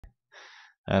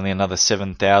Only another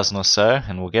 7,000 or so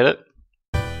and we'll get it.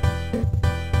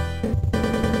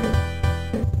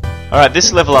 Alright,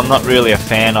 this level I'm not really a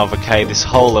fan of, okay, this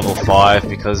whole level 5,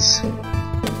 because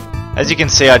as you can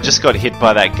see I just got hit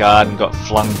by that guard and got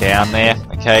flung down there,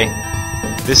 okay.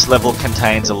 This level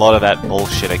contains a lot of that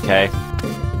bullshit, okay.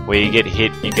 Where you get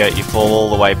hit, you fall all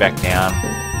the way back down.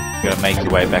 You gotta make your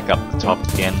way back up the top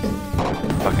again.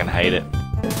 Fucking hate it.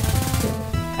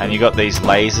 And you got these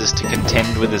lasers to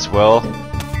contend with as well.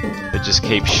 That just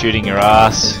keep shooting your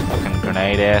ass. Fucking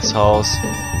grenade assholes.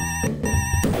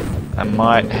 I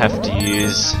might have to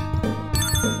use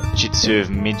Jitsu of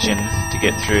Mijin to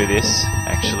get through this,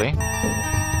 actually.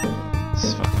 This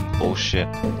is fucking bullshit.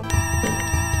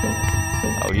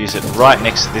 I'll use it right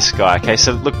next to this guy. Okay,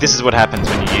 so look, this is what happens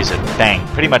when you use it. Bang.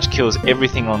 Pretty much kills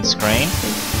everything on screen,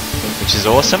 which is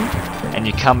awesome. And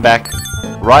you come back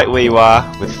right where you are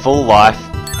with full life,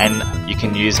 and you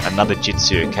can use another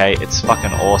Jitsu, okay? It's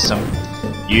fucking awesome.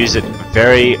 Use it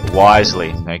very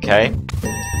wisely, okay?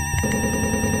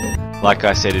 Like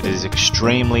I said, it is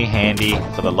extremely handy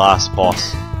for the last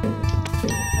boss.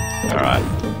 Alright,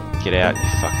 get out, you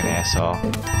fucking asshole.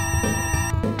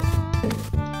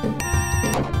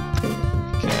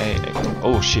 Okay,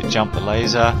 oh shit, jump the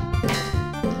laser.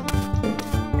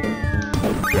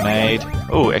 Grenade.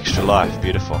 Oh, extra life,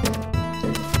 beautiful.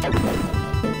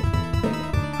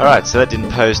 Alright, so that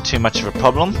didn't pose too much of a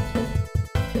problem.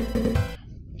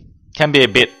 Can be a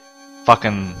bit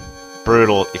fucking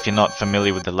brutal if you're not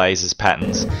familiar with the lasers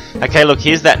patterns. Okay, look,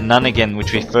 here's that nun again,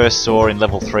 which we first saw in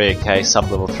level 3, okay,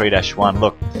 sub-level 3-1.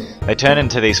 Look, they turn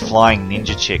into these flying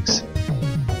ninja chicks.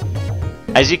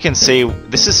 As you can see,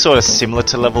 this is sort of similar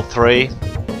to level 3.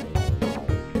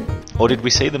 Or did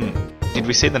we see them? Did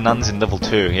we see the nuns in level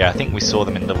 2? Yeah, I think we saw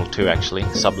them in level 2 actually,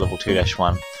 sub-level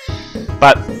 2-1.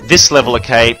 But this level,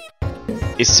 okay,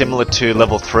 is similar to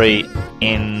level 3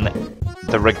 in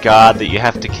the regard that you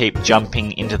have to keep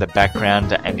jumping into the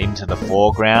background and into the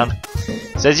foreground.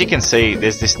 So as you can see,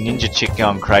 there's this ninja chick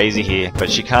going crazy here, but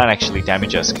she can't actually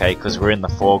damage us, okay, because we're in the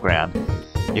foreground.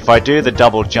 If I do the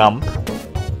double jump,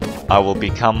 I will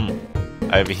become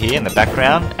over here in the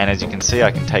background, and as you can see,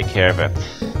 I can take care of her.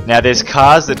 Now there's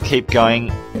cars that keep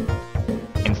going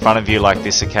in front of you like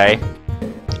this, okay?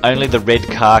 Only the red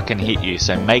car can hit you,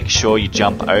 so make sure you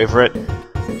jump over it.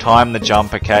 Time the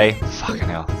jump, okay? Fucking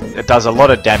hell. It does a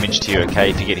lot of damage to you, okay,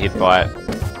 if you get hit by it.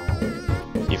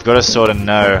 You've got to sort of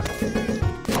know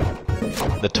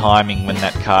the timing when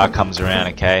that car comes around,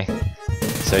 okay?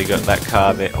 So you got that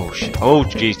car there. Oh shit. Oh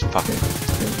jeez, fuck.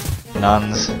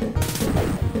 Nuns.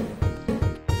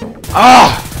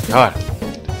 Oh god.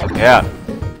 Fuck out.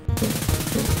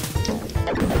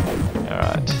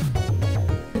 Alright.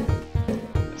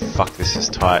 Fuck, this is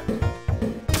tight.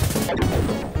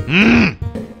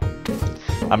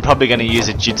 I'm probably going to use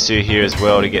a Jitsu here as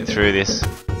well to get through this.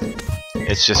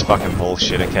 It's just fucking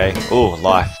bullshit, okay? Oh,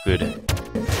 life, good.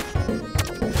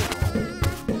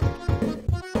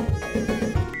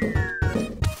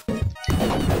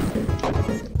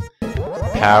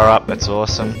 Power up, that's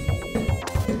awesome.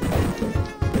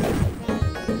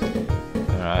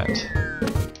 Alright.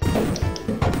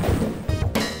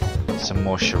 Some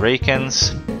more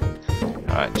shurikens.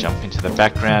 Alright, jump into the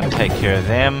background, take care of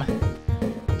them.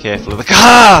 Careful of the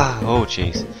car! Oh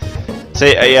jeez.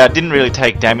 See, yeah, I didn't really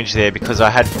take damage there because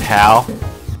I had POW.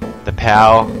 The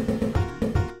POW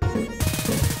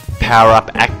up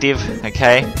active,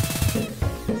 okay?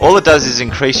 All it does is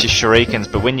increase your shurikens,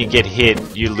 but when you get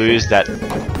hit, you lose that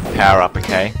power up,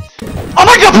 okay? Oh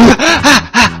my god!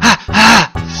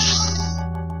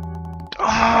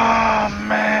 Oh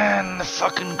man, the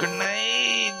fucking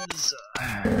grenades!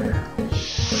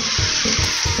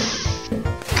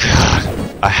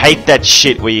 I hate that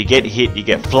shit where you get hit, you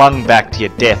get flung back to your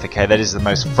death, okay? That is the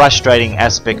most frustrating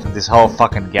aspect of this whole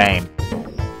fucking game.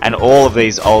 And all of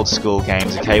these old school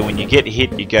games, okay? When you get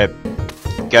hit, you go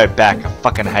back. I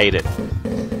fucking hate it.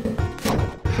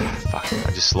 Fuck,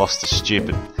 I just lost a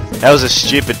stupid... That was a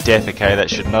stupid death, okay?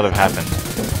 That should not have happened.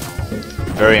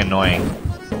 Very annoying.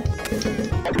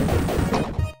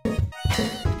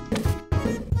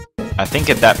 I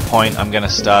think at that point I'm gonna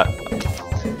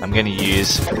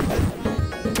use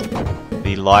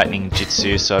the lightning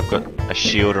Jitsu, so I've got a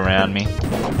shield around me.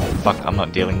 Fuck, I'm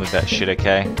not dealing with that shit,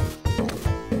 okay?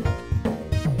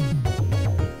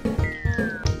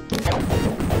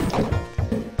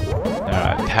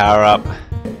 Alright, power up.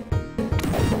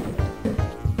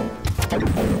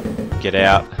 Get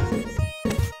out.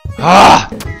 Ah!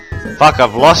 Fuck,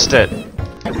 I've lost it.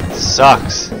 It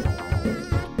sucks.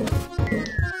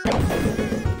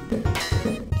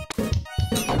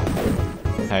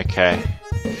 Okay.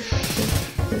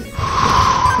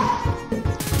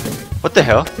 What the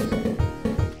hell?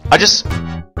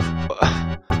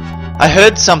 I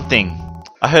heard something.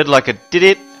 I heard like a did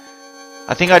it.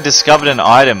 I think I discovered an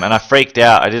item and I freaked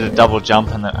out. I did a double jump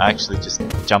and then I actually just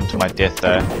jumped to my death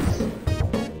though.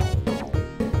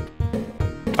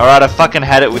 Alright, I fucking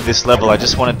had it with this level. I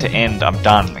just want it to end. I'm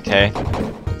done, okay?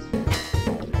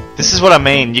 This is what I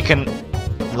mean. You can...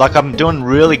 Like, I'm doing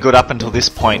really good up until this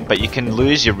point, but you can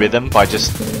lose your rhythm by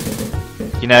just...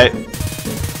 You know...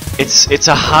 It's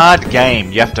a hard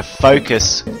game. You have to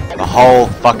focus the whole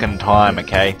fucking time,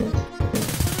 okay?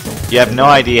 You have no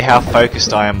idea how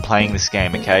focused I am playing this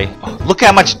game, okay? Oh, look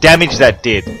how much damage that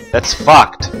did. That's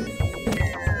fucked.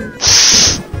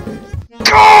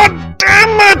 God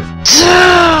damn it!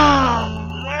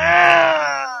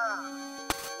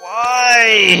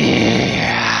 Why?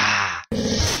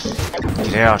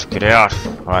 Get out, get out.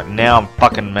 Alright, now I'm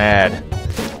fucking mad.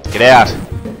 Get out.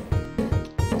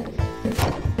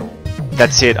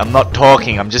 That's it, I'm not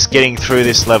talking, I'm just getting through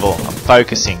this level. I'm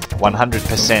focusing,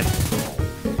 100%.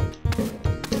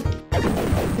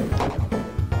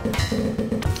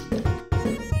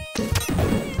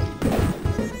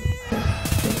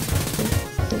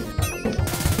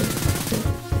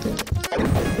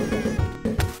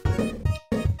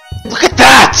 Look at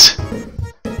that!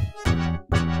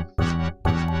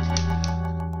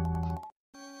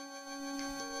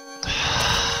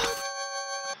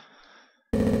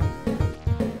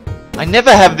 I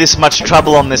never have this much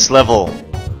trouble on this level.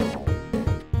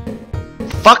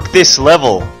 Fuck this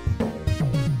level.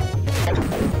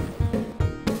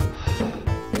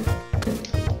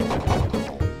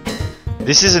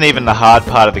 This isn't even the hard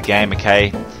part of the game,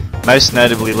 okay? Most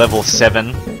notably level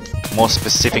 7, more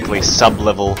specifically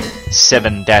sub-level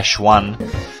 7-1,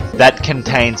 that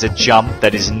contains a jump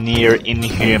that is near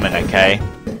inhuman, okay?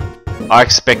 I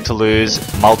expect to lose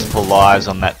multiple lives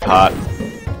on that part.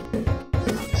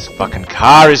 This fucking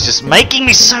car is just making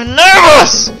me so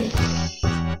nervous!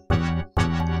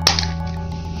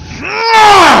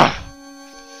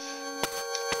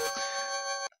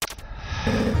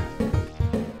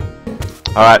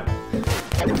 Alright.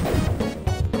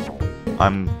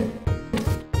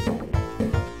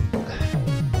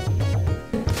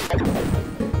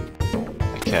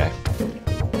 Okay.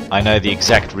 I know the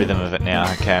exact rhythm of it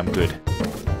now. Okay, I'm good.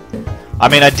 I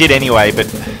mean, I did anyway,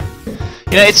 but...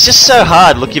 You know, it's just so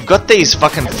hard. Look, you've got these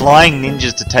fucking flying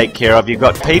ninjas to take care of. You've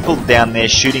got people down there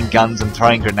shooting guns and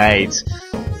throwing grenades.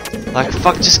 Like,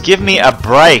 fuck, just give me a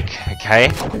break, okay?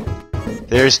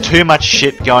 There is too much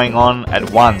shit going on at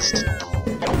once,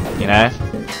 you know?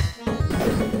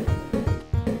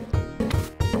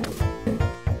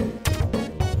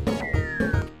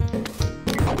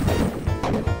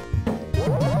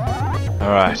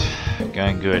 Alright,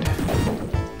 going good.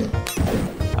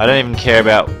 I don't even care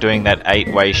about doing that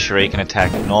 8-way shuriken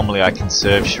attack. Normally I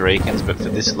conserve shurikens, but for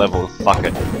this level, fuck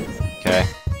it. Okay.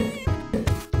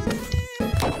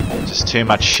 Just too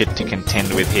much shit to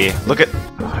contend with here. Look at...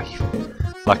 Oh,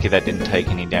 lucky that didn't take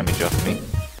any damage off me.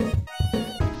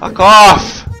 Fuck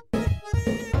off!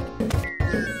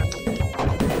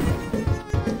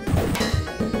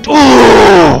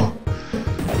 Ooh!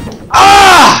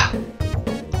 Ah!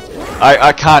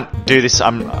 I can't do this.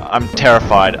 I'm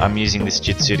terrified. I'm using this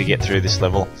jutsu to get through this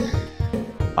level.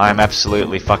 I'm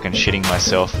absolutely fucking shitting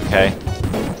myself, okay?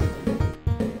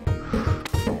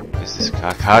 Where's this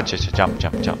car? Jump.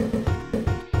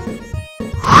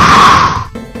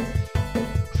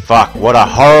 Fuck, what a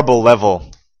horrible level.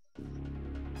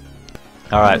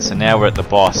 Alright, so now we're at the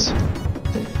boss.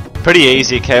 Pretty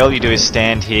easy, okay? All you do is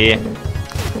stand here,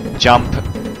 jump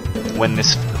when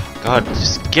this... God,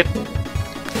 just get...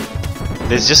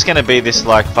 There's just gonna be this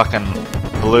like fucking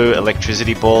blue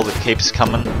electricity ball that keeps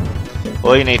coming.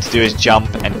 All you need to do is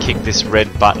jump and kick this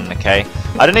red button, okay?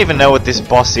 I don't even know what this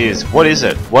boss is. What is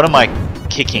it? What am I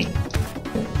kicking?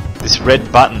 This red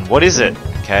button, what is it?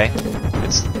 Okay?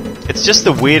 It's just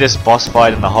the weirdest boss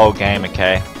fight in the whole game,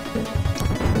 okay?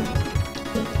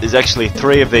 There's actually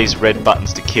 3 of these red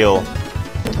buttons to kill.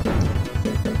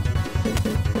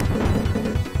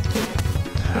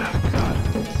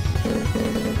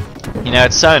 You know,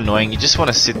 it's so annoying. You just want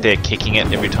to sit there kicking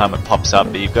it every time it pops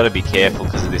up, but you've got to be careful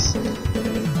because of this.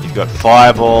 You've got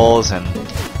fireballs and...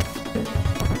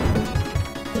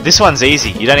 This one's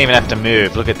easy. You don't even have to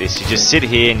move. Look at this. You just sit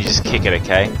here and you just kick it,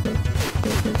 okay?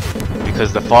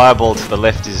 Because the fireball to the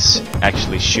left is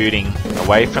actually shooting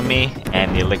away from me,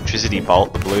 and the electricity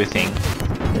bolt, the blue thing,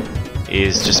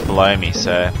 is just below me,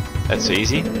 so that's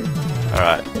easy.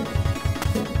 Alright.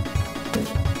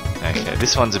 Okay,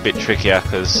 this one's a bit trickier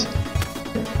because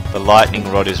the lightning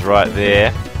rod is right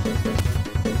there.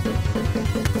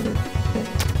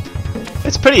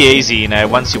 It's pretty easy, you know,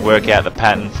 once you work out the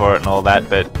pattern for it and all that,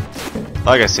 but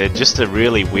like I said, just a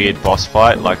really weird boss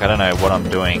fight. Like, I don't know what I'm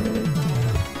doing.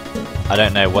 I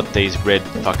don't know what these red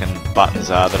fucking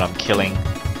buttons are that I'm killing.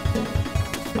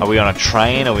 Are we on a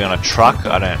train? Are we on a truck?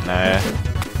 I don't know.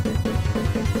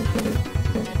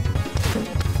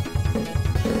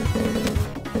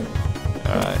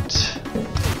 Alright.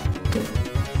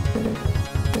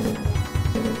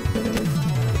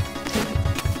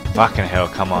 Fucking hell,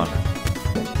 come on.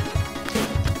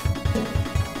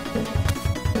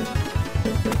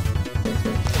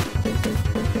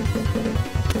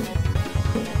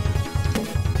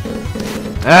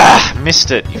 Ah, missed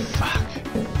it, you fuck.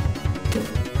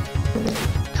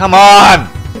 Come on!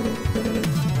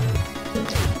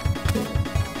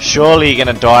 Surely you're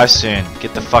gonna die soon.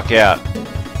 Get the fuck out.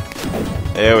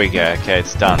 There we go, okay,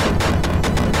 it's done.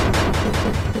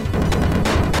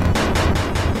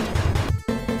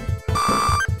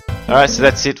 Alright, so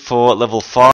that's it for level 5.